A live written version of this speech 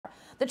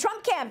The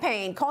Trump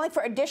campaign calling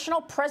for additional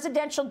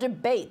presidential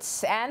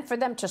debates and for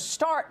them to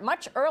start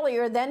much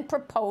earlier than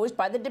proposed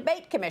by the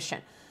Debate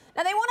Commission.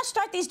 Now, they want to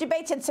start these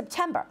debates in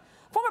September.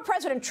 Former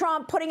President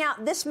Trump putting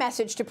out this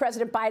message to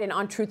President Biden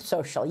on Truth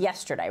Social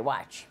yesterday.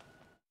 Watch.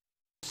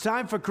 It's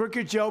time for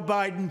Crooked Joe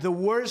Biden, the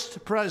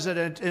worst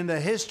president in the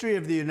history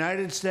of the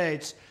United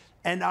States,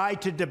 and I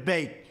to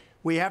debate.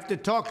 We have to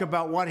talk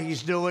about what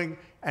he's doing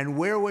and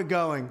where we're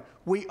going.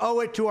 We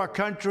owe it to our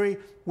country.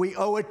 We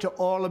owe it to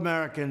all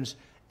Americans.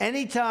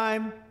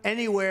 Anytime,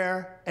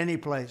 anywhere, any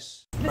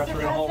place. Mr.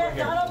 President,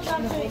 Donald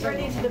Trump is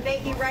ready to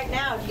debate you right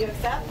now. Do you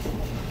accept?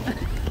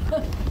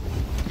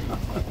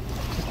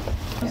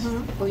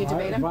 Will you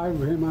debate him? If I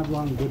were him, I'd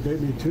want him to debate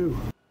me too.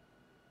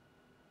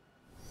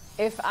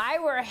 If I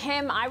were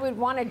him, I would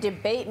want to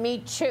debate me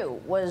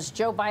too, was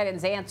Joe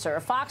Biden's answer.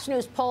 A Fox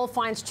News poll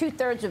finds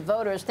 2/3 of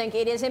voters think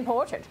it is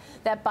important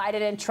that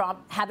Biden and Trump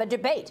have a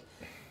debate.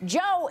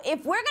 Joe,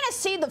 if we're going to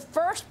see the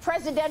first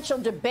presidential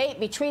debate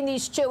between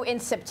these two in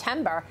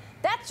September,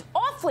 that's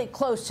awfully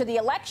close to the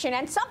election,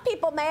 and some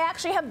people may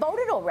actually have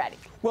voted already.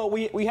 Well,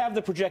 we have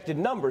the projected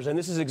numbers, and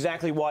this is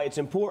exactly why it's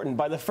important.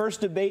 By the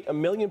first debate,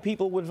 1 million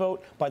people would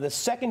vote. By the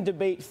second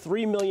debate,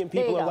 3 million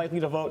people are likely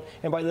to vote.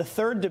 And by the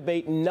third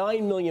debate,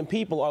 9 million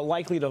people are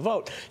likely to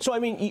vote. So, I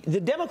mean,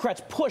 the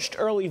Democrats pushed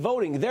early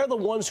voting. They're the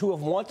ones who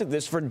have wanted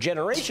this for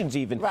generations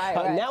even.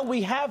 Right. Now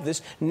we have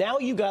this. Now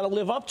you got to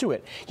live up to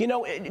it. You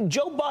know,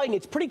 Joe Biden,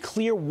 it's pretty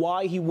clear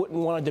why he wouldn't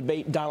want to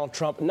debate Donald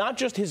Trump, not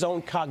just his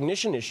own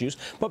cognition issues,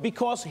 but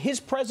because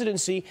his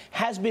presidency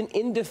has been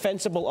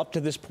indefensible up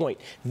to this point.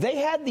 They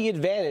had the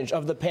advantage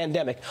of the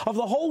pandemic. Of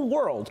the whole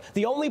world,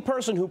 the only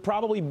person who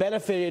probably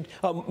benefited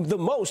the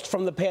most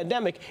from the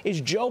pandemic is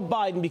Joe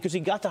Biden, because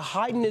he got to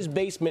hide in his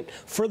basement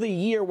for the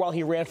year while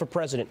he ran for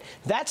president.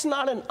 That's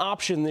not an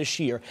option this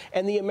year.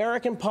 And the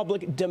American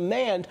public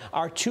demand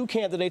our two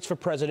candidates for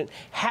president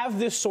have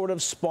this sort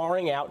of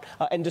sparring out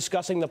and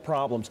discussing the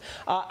problems.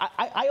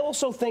 I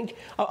also think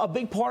a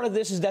big part of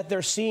this is that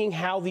they're seeing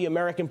how the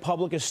American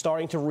public is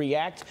starting to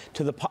react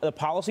to the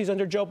policies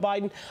under Joe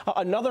Biden.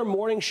 Another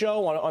morning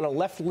show on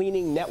a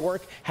left-leaning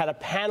network had a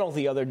panel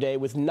the other day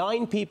with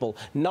 9 people,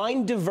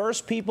 9 diverse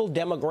people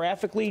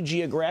demographically,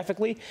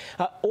 geographically.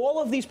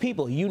 All of these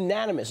people,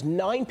 unanimous,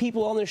 9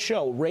 people on the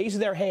show raised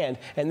their hand,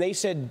 and they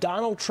said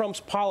Donald Trump's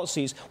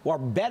policies were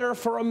better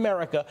for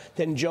America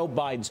than Joe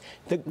Biden's.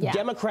 The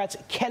Democrats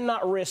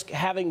cannot risk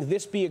having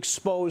this be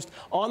exposed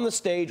on the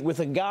stage with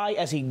a guy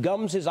as he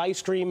gums his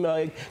ice cream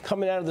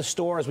coming out of the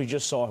store, as we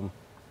just saw him.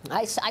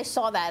 I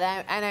saw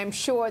that, and I'm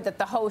sure that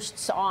the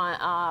hosts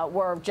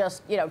were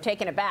just,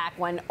 taken aback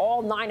when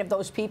all 9 of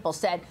those people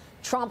said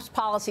Trump's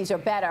policies are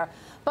better.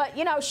 But,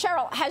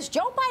 Cheryl, has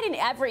Joe Biden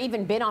ever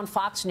even been on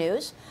Fox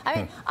News? I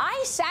mean,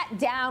 I sat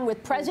down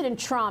with President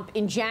Trump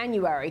in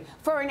January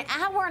for an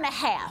hour and a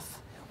half.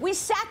 We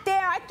sat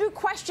there. I threw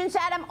questions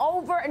at him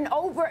over and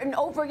over and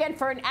over again.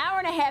 For an hour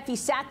and a half, he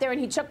sat there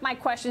and he took my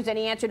questions and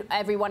he answered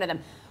every one of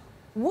them.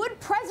 Would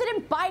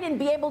President Biden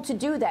be able to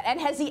do that?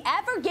 And has he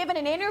ever given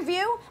an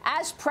interview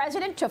as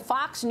president to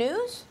Fox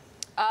News?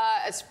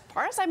 As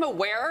far as I'm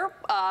aware,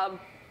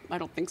 I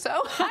don't think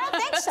so. I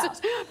don't think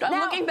so. I'm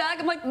looking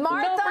back, I'm like,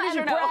 Martha no, pretty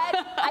sure and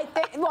Brett, I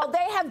think, well,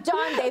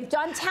 they've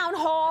done town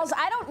halls.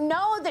 I don't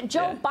know that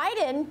Joe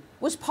Biden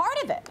was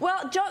part of it.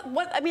 Well,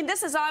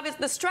 this is obvious.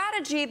 The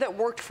strategy that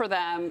worked for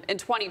them in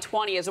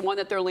 2020 is the one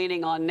that they're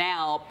leaning on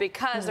now,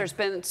 because there's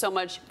been so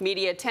much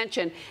media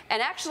attention.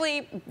 And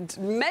actually,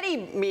 many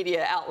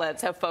media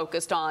outlets have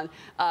focused on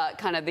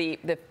kind of the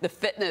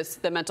fitness,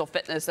 the mental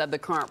fitness of the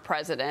current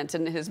president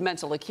and his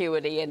mental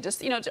acuity and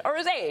just, or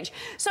his age.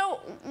 So,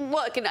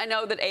 look, and I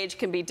know that age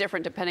can be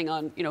different depending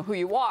on, who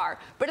you are.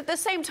 But at the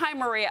same time,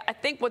 Maria, I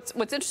think what's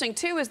interesting,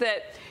 too, is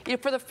that,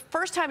 for the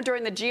first time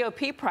during the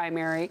GOP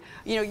primary,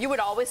 you would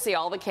always see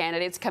all the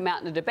candidates come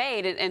out in a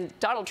debate. And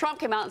Donald Trump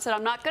came out and said,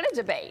 I'm not going to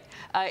debate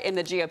in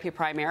the GOP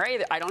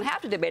primary. I don't have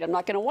to debate. I'm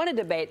not going to want to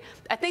debate.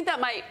 I think that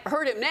might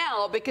hurt him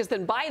now, because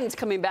then Biden's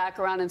coming back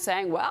around and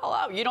saying,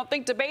 well, you don't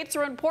think debates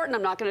are important.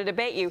 I'm not going to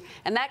debate you.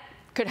 And that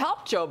could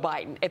help Joe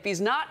Biden if he's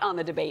not on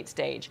the debate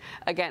stage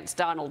against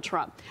Donald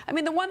Trump. I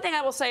mean, the one thing I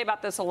will say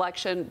about this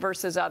election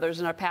versus others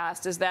in our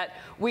past is that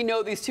we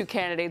know these two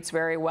candidates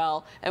very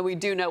well, and we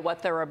do know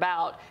what they're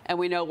about, and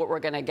we know what we're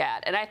going to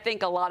get. And I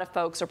think a lot of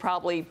folks are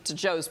probably, to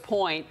Joe's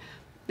point,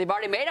 they've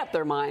already made up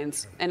their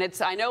minds. And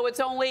I know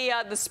it's only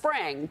the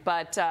spring,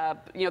 but,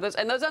 those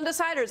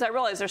undecideds, I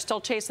realize they're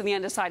still chasing the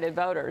undecided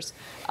voters.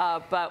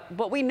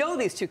 But we know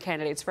these two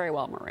candidates very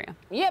well, Maria.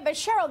 Yeah, but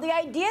Cheryl, the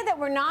idea that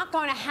we're not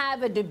going to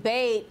have a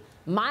debate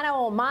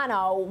mano a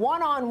mano,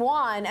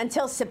 one-on-one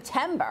until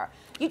September,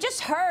 you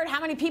just heard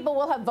how many people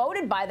will have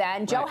voted by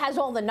then. Joe has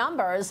all the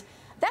numbers.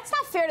 That's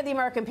not fair to the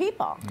American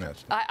people.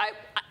 Yes.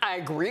 I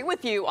agree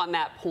with you on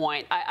that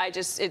point. It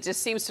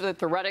just seems to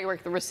the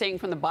rhetoric that we're seeing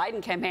from the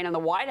Biden campaign in the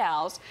White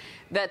House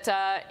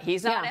that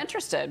he's not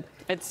interested.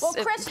 Well,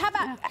 Chris, how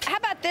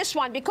about this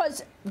one?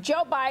 Because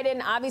Joe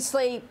Biden,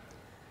 obviously,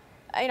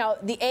 you know,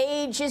 the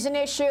age is an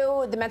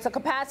issue, the mental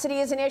capacity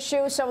is an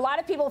issue. So a lot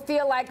of people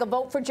feel like a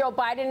vote for Joe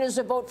Biden is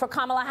a vote for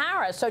Kamala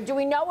Harris. So do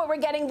we know what we're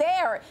getting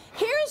there?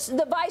 Here's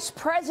the vice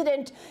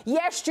president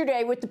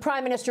yesterday with the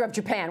Prime Minister of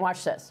Japan.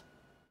 Watch this.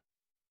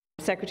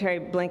 Secretary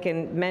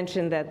Blinken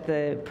mentioned that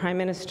the Prime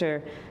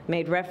Minister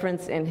made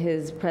reference in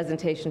his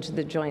presentation to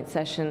the joint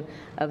session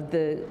of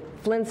the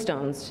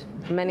Flintstones.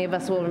 Many of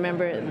us will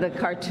remember the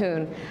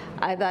cartoon.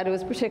 I thought it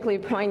was particularly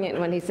poignant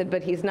when he said,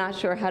 but he's not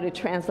sure how to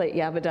translate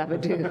yabba dabba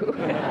doo.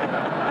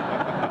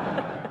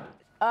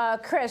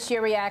 Chris,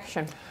 your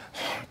reaction.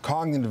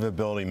 Cognitive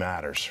ability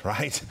matters,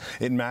 right?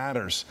 It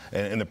matters,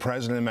 and the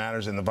president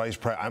matters, and the vice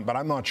president. But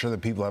I'm not sure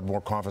that people have more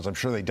confidence. I'm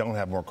sure they don't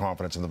have more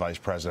confidence in the vice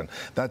president.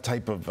 That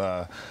type of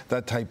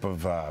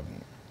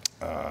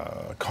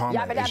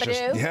comment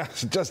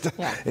is just,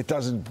 it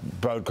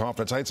doesn't bode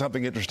confidence. I had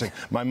something interesting.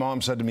 My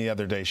mom said to me the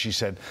other day, she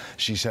said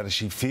she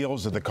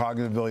feels that the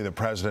cognitive ability of the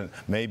president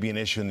may be an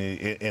issue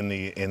in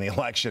the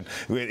election.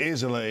 It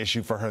is an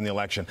issue for her in the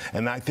election.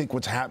 And I think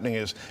what's happening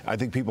is, I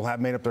think people have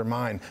made up their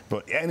mind,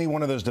 but any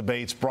one of those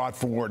debates brought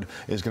forward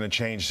is going to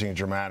change things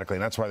dramatically.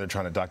 And that's why they're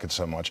trying to duck it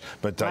so much.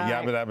 But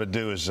yabba dabba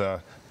do is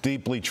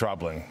deeply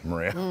troubling,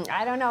 Maria.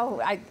 I don't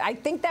know. I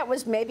think that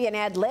was maybe an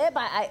ad lib,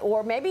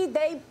 or maybe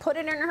they put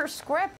it in her script.